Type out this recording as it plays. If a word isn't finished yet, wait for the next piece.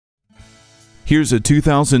Here's a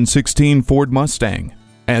 2016 Ford Mustang.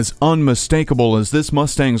 As unmistakable as this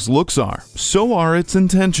Mustang's looks are, so are its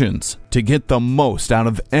intentions to get the most out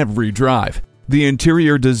of every drive. The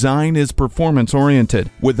interior design is performance-oriented,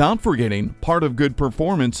 without forgetting part of good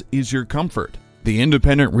performance is your comfort. The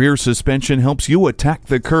independent rear suspension helps you attack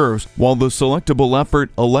the curves, while the selectable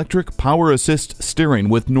effort electric power assist steering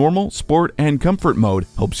with normal, sport, and comfort mode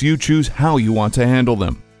helps you choose how you want to handle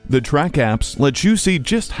them. The track apps let you see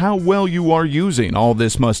just how well you are using all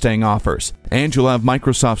this Mustang offers, and you'll have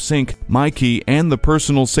Microsoft Sync, MyKey, and the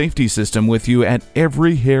personal safety system with you at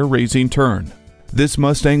every hair-raising turn. This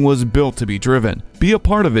Mustang was built to be driven. Be a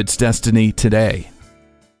part of its destiny today.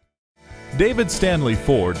 David Stanley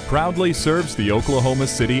Ford proudly serves the Oklahoma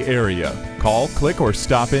City area. Call, click, or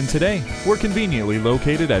stop in today. We're conveniently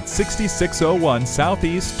located at 6601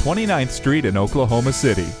 Southeast 29th Street in Oklahoma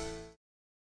City.